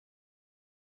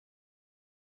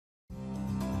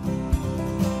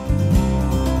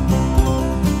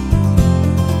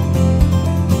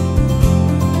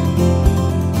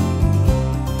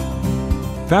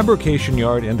Fabrication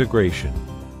yard integration,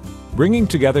 bringing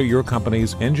together your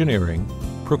company's engineering,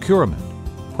 procurement,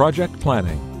 project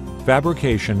planning,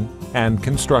 fabrication, and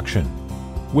construction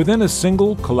within a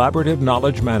single collaborative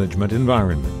knowledge management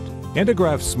environment.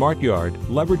 Intergraph Smart Yard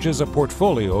leverages a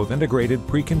portfolio of integrated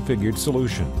pre-configured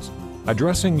solutions,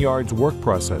 addressing yard's work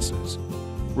processes,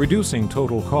 reducing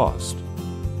total cost,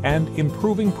 and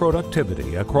improving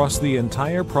productivity across the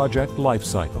entire project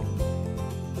lifecycle.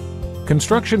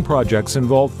 Construction projects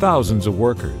involve thousands of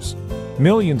workers,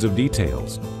 millions of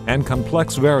details, and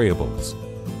complex variables.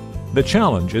 The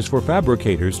challenge is for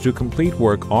fabricators to complete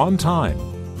work on time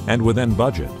and within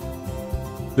budget.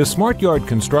 The Smart Yard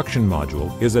construction module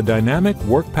is a dynamic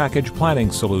work package planning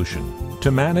solution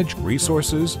to manage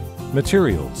resources,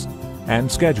 materials, and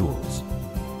schedules.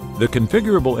 The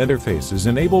configurable interfaces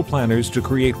enable planners to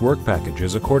create work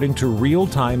packages according to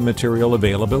real-time material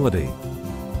availability.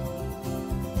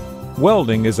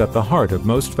 Welding is at the heart of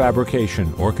most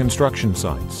fabrication or construction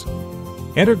sites.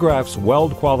 Intergraph's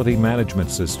Weld quality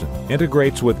management system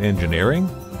integrates with engineering,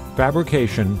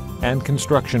 fabrication, and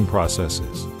construction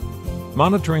processes,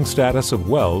 monitoring status of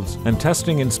welds and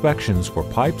testing inspections for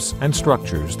pipes and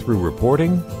structures through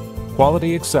reporting,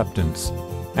 quality acceptance,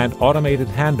 and automated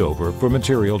handover for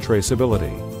material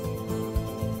traceability.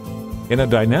 In a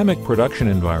dynamic production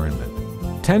environment,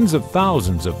 tens of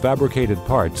thousands of fabricated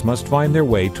parts must find their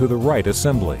way to the right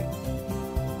assembly.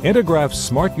 Intergraph's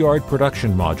Smart Yard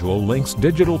production module links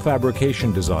digital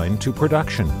fabrication design to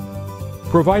production,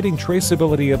 providing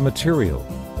traceability of material,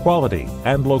 quality,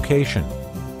 and location,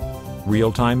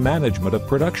 real-time management of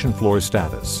production floor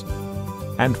status,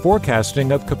 and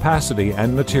forecasting of capacity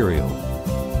and material.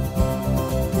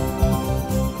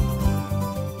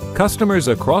 Customers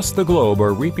across the globe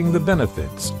are reaping the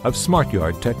benefits of Smart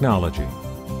Yard technology.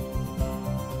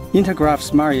 Intergraph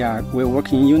Smart Yard will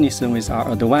work in unison with our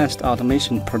advanced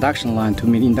automation production line to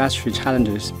meet industry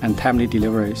challenges and timely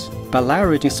deliveries. By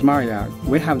leveraging Smart Yard,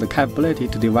 we have the capability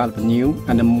to develop new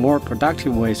and more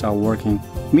productive ways of working,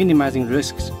 minimizing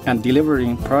risks and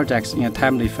delivering projects in a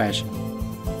timely fashion.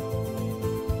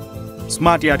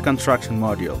 Smart Yard construction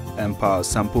module empowers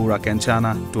Sampura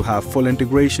Kenchana to have full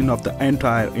integration of the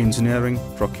entire engineering,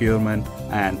 procurement,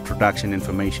 and production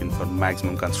information for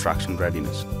maximum construction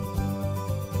readiness.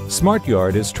 Smart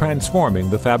Yard is transforming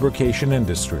the fabrication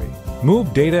industry.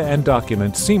 Move data and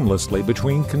documents seamlessly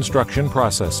between construction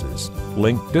processes,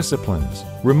 link disciplines,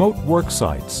 remote work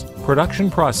sites, production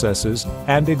processes,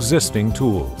 and existing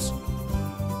tools.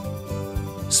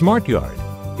 Smart Yard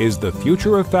is the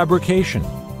future of fabrication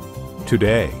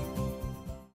today.